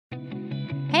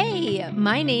Hey,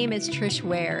 my name is Trish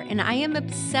Ware, and I am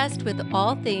obsessed with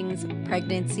all things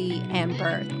pregnancy and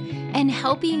birth, and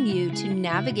helping you to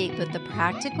navigate both the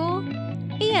practical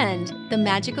and the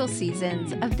magical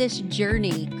seasons of this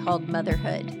journey called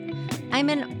motherhood. I'm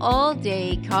an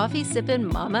all-day coffee-sipping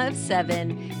mama of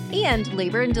 7 and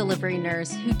labor and delivery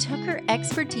nurse who took her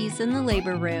expertise in the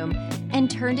labor room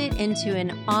and turned it into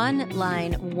an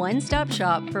online one-stop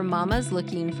shop for mamas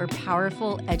looking for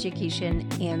powerful education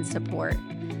and support.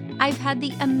 I've had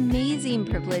the amazing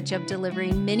privilege of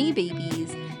delivering many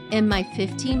babies in my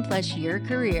 15-plus year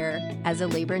career as a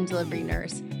labor and delivery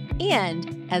nurse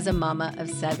and as a mama of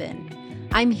 7.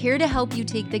 I'm here to help you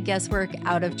take the guesswork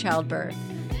out of childbirth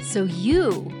so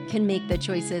you can make the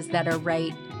choices that are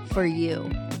right for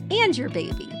you and your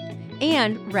baby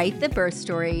and write the birth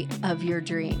story of your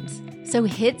dreams. So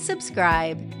hit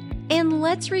subscribe and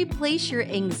let's replace your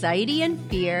anxiety and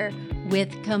fear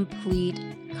with complete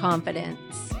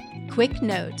confidence. Quick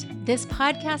note, this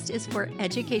podcast is for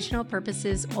educational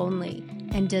purposes only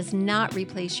and does not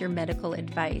replace your medical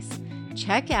advice.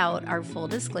 Check out our full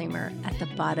disclaimer at the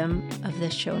bottom of the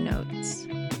show notes.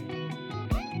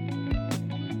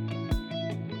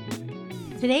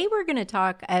 Today we're going to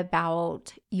talk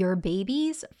about your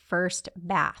baby's first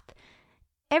bath.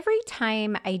 Every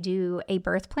time I do a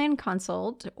birth plan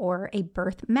consult or a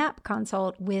birth map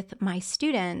consult with my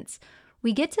students,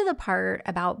 we get to the part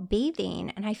about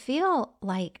bathing, and I feel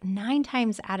like 9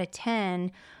 times out of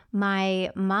 10, my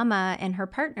mama and her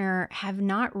partner have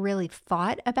not really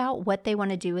thought about what they want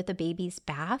to do with the baby's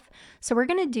bath. So we're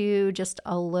going to do just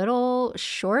a little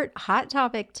short hot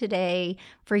topic today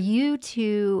for you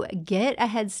to get a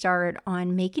head start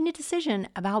on making a decision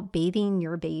about bathing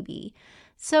your baby.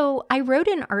 So I wrote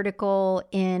an article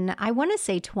in, I want to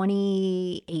say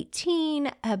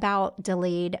 2018, about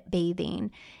delayed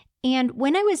bathing. And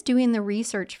when I was doing the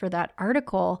research for that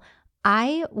article,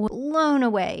 I was blown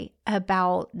away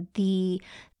about the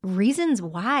reasons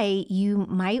why you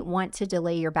might want to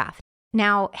delay your bath.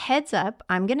 Now, heads up,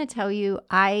 I'm going to tell you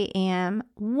I am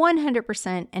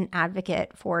 100% an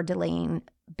advocate for delaying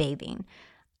bathing.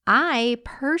 I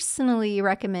personally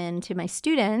recommend to my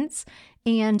students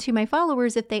and to my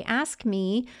followers, if they ask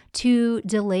me, to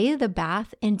delay the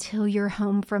bath until you're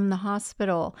home from the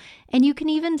hospital. And you can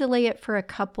even delay it for a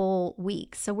couple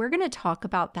weeks. So we're going to talk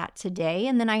about that today.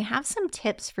 And then I have some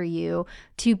tips for you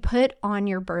to put on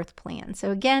your birth plan.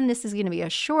 So again, this is going to be a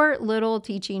short little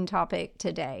teaching topic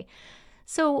today.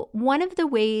 So one of the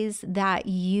ways that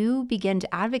you begin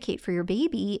to advocate for your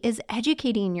baby is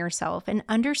educating yourself and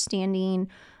understanding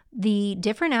the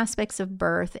different aspects of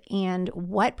birth and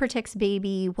what protects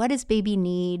baby, what does baby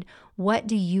need, what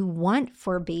do you want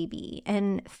for baby?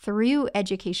 And through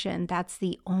education, that's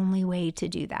the only way to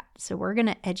do that. So we're going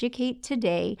to educate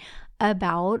today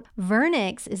about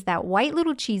Vernix is that white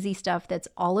little cheesy stuff that's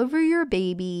all over your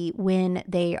baby when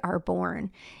they are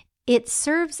born. It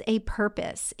serves a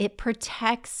purpose. It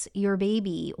protects your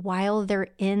baby while they're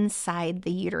inside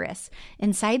the uterus.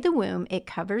 Inside the womb, it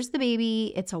covers the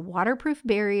baby. It's a waterproof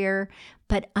barrier,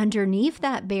 but underneath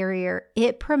that barrier,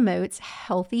 it promotes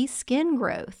healthy skin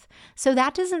growth. So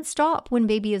that doesn't stop when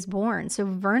baby is born. So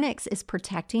Vernix is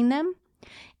protecting them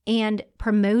and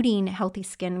promoting healthy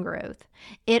skin growth.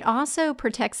 It also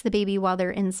protects the baby while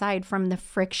they're inside from the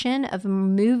friction of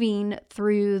moving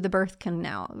through the birth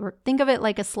canal. Think of it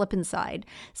like a slip and slide.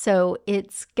 So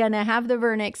it's going to have the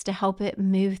Vernix to help it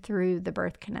move through the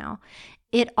birth canal.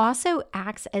 It also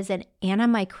acts as an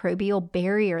antimicrobial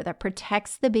barrier that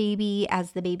protects the baby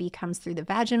as the baby comes through the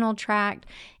vaginal tract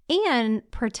and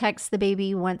protects the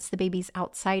baby once the baby's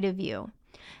outside of you.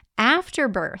 After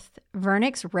birth,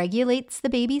 Vernix regulates the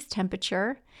baby's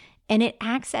temperature, and it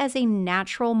acts as a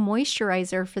natural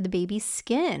moisturizer for the baby's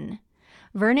skin.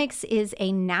 Vernix is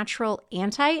a natural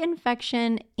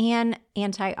anti-infection and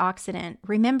antioxidant.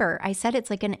 Remember, I said it's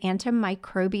like an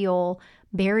antimicrobial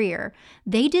barrier.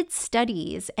 They did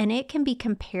studies, and it can be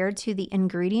compared to the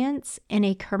ingredients in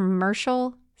a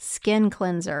commercial skin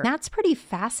cleanser. That's pretty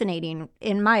fascinating,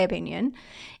 in my opinion.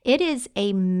 It is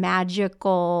a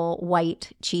magical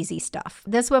white cheesy stuff.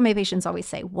 That's what my patients always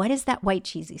say. What is that white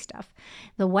cheesy stuff?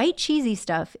 The white cheesy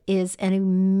stuff is a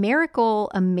miracle,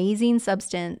 amazing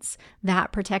substance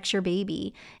that protects your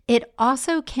baby. It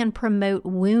also can promote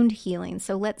wound healing.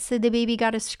 So let's say the baby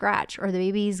got a scratch or the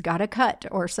baby's got a cut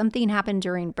or something happened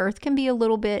during birth can be a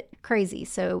little bit crazy.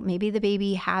 So maybe the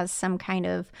baby has some kind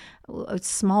of a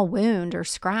small wound or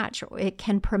scratch. It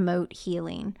can promote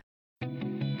healing.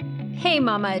 Hey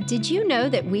mama, did you know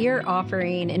that we are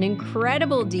offering an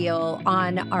incredible deal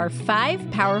on our 5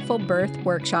 powerful birth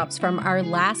workshops from our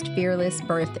last Fearless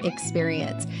Birth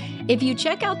experience? If you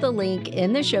check out the link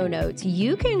in the show notes,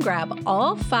 you can grab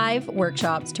all 5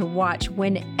 workshops to watch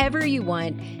whenever you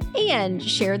want and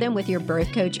share them with your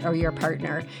birth coach or your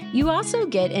partner. You also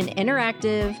get an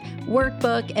interactive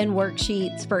workbook and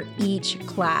worksheets for each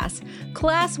class.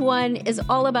 Class 1 is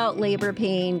all about labor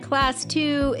pain. Class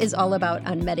 2 is all about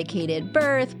unmedicated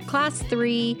birth. Class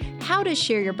 3, how to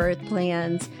share your birth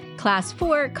plans. Class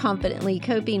 4, confidently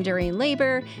coping during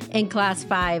labor. And Class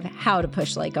 5, how to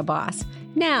push like a boss.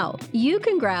 Now, you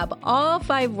can grab all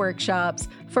 5 workshops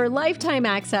for lifetime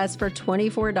access for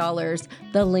 $24.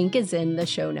 The link is in the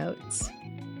show notes.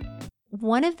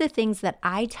 One of the things that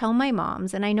I tell my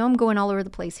moms, and I know I'm going all over the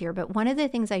place here, but one of the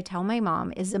things I tell my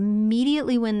mom is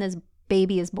immediately when this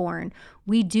baby is born,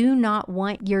 we do not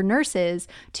want your nurses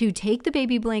to take the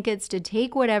baby blankets, to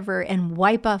take whatever, and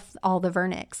wipe off all the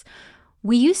vernix.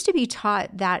 We used to be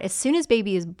taught that as soon as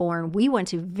baby is born, we want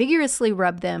to vigorously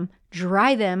rub them,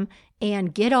 dry them,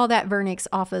 and get all that vernix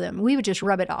off of them. We would just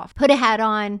rub it off, put a hat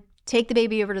on, take the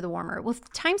baby over to the warmer. Well,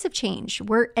 times have changed.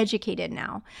 We're educated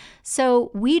now.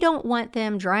 So we don't want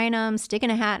them drying them,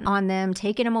 sticking a hat on them,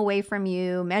 taking them away from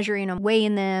you, measuring them,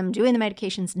 weighing them, doing the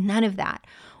medications, none of that.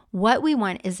 What we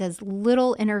want is as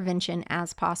little intervention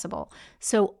as possible.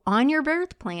 So on your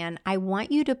birth plan, I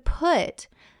want you to put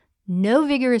no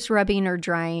vigorous rubbing or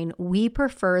drying. We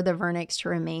prefer the vernix to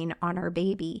remain on our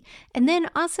baby. And then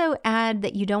also add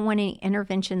that you don't want any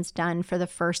interventions done for the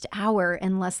first hour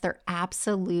unless they're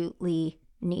absolutely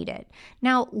needed.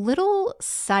 Now, little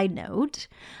side note,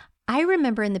 I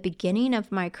remember in the beginning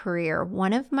of my career,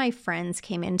 one of my friends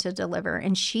came in to deliver,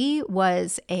 and she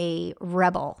was a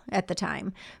rebel at the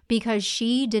time because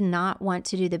she did not want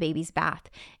to do the baby's bath.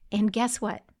 And guess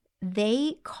what?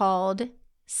 They called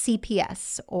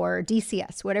CPS or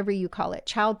DCS, whatever you call it,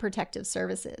 Child Protective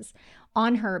Services,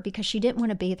 on her because she didn't want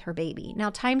to bathe her baby. Now,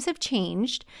 times have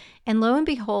changed, and lo and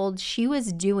behold, she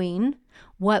was doing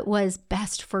what was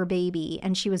best for baby,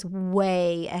 and she was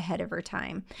way ahead of her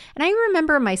time. And I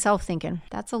remember myself thinking,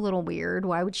 that's a little weird.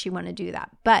 Why would she want to do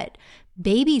that? But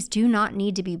babies do not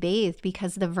need to be bathed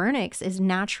because the vernix is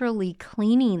naturally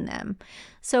cleaning them.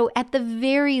 So at the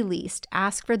very least,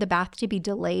 ask for the bath to be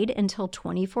delayed until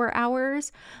 24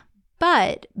 hours.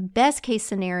 But best case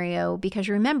scenario, because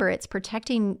remember, it's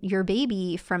protecting your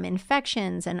baby from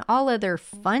infections and all other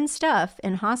fun stuff,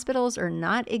 and hospitals are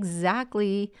not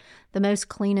exactly the most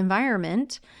clean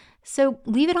environment. So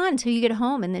leave it on until you get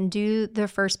home and then do the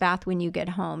first bath when you get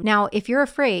home. Now, if you're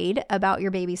afraid about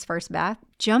your baby's first bath,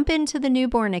 jump into the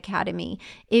Newborn Academy.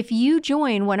 If you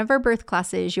join one of our birth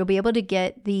classes, you'll be able to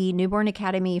get the Newborn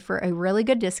Academy for a really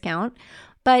good discount.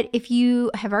 But if you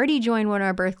have already joined one of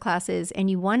our birth classes and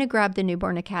you want to grab the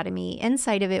Newborn Academy,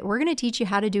 inside of it, we're going to teach you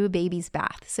how to do a baby's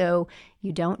bath. So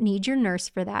you don't need your nurse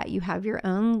for that. You have your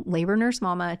own labor nurse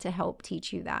mama to help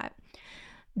teach you that.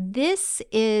 This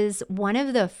is one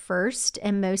of the first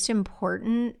and most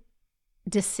important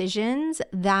decisions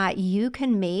that you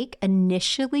can make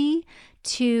initially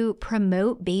to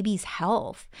promote baby's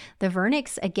health. The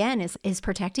vernix, again, is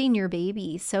protecting your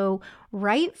baby. So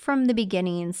right from the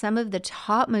beginning, some of the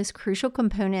top most crucial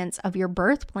components of your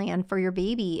birth plan for your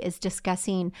baby is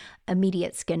discussing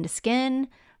immediate skin-to-skin,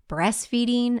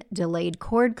 breastfeeding, delayed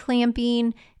cord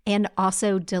clamping, and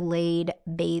also delayed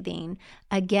bathing.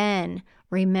 Again,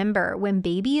 remember, when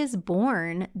baby is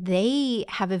born, they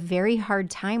have a very hard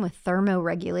time with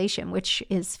thermoregulation, which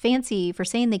is fancy for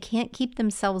saying they can't keep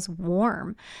themselves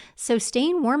warm. So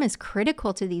staying warm is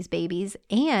critical to these babies,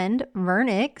 and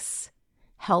vernix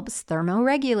helps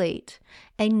thermoregulate.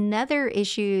 Another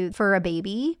issue for a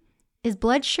baby is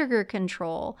blood sugar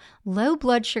control. Low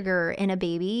blood sugar in a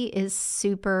baby is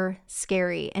super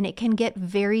scary, and it can get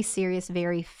very serious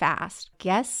very fast.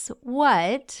 Guess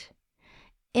what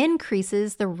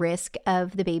increases the risk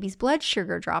of the baby's blood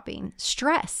sugar dropping?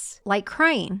 Stress, like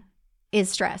crying, is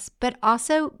stress, but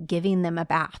also giving them a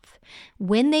bath.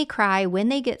 When they cry, when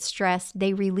they get stressed,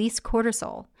 they release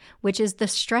cortisol, which is the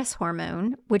stress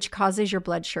hormone, which causes your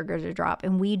blood sugar to drop.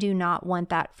 And we do not want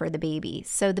that for the baby.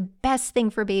 So the best thing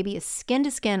for baby is skin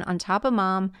to skin on top of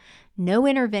mom, no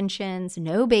interventions,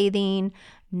 no bathing,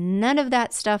 none of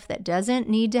that stuff that doesn't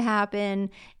need to happen,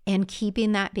 and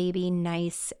keeping that baby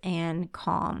nice and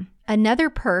calm. Another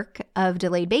perk of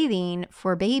delayed bathing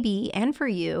for baby and for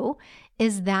you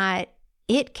is that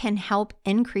it can help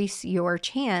increase your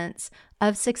chance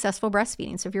of successful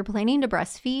breastfeeding. So if you're planning to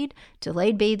breastfeed,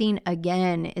 delayed bathing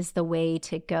again is the way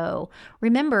to go.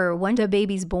 Remember, when the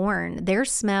baby's born, their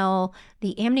smell,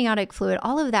 the amniotic fluid,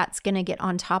 all of that's going to get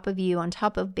on top of you, on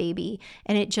top of baby,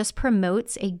 and it just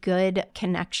promotes a good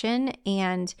connection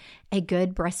and a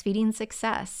good breastfeeding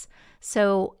success.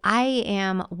 So I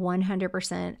am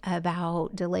 100%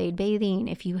 about delayed bathing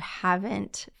if you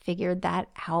haven't figured that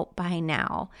out by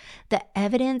now. The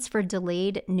evidence for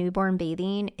delayed newborn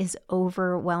bathing is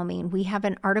overwhelming. We have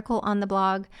an article on the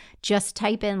blog. Just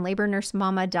type in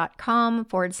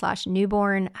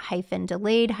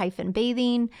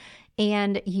labornursemama.com/newborn-delayed-bathing.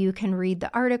 And you can read the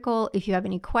article. If you have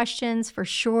any questions, for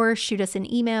sure, shoot us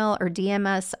an email or DM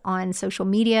us on social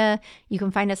media. You can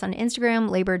find us on Instagram,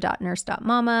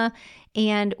 labor.nurse.mama,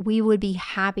 and we would be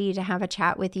happy to have a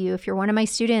chat with you. If you're one of my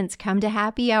students, come to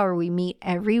Happy Hour. We meet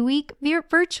every week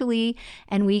virtually,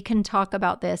 and we can talk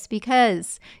about this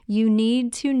because you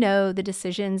need to know the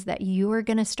decisions that you are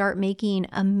going to start making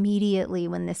immediately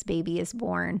when this baby is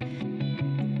born.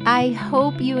 I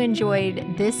hope you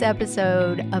enjoyed this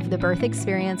episode of The Birth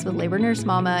Experience with Labor Nurse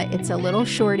Mama. It's a little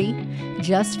shorty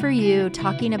just for you,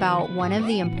 talking about one of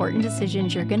the important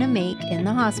decisions you're going to make in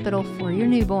the hospital for your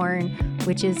newborn,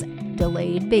 which is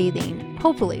delayed bathing,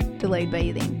 hopefully delayed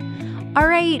bathing. All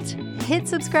right, hit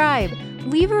subscribe.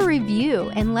 Leave a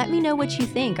review and let me know what you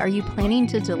think. Are you planning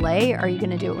to delay? Are you going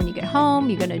to do it when you get home? Are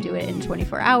you going to do it in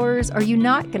 24 hours? Are you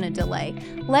not going to delay?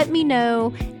 Let me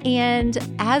know. And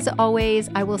as always,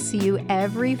 I will see you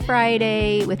every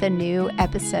Friday with a new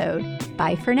episode.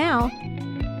 Bye for now.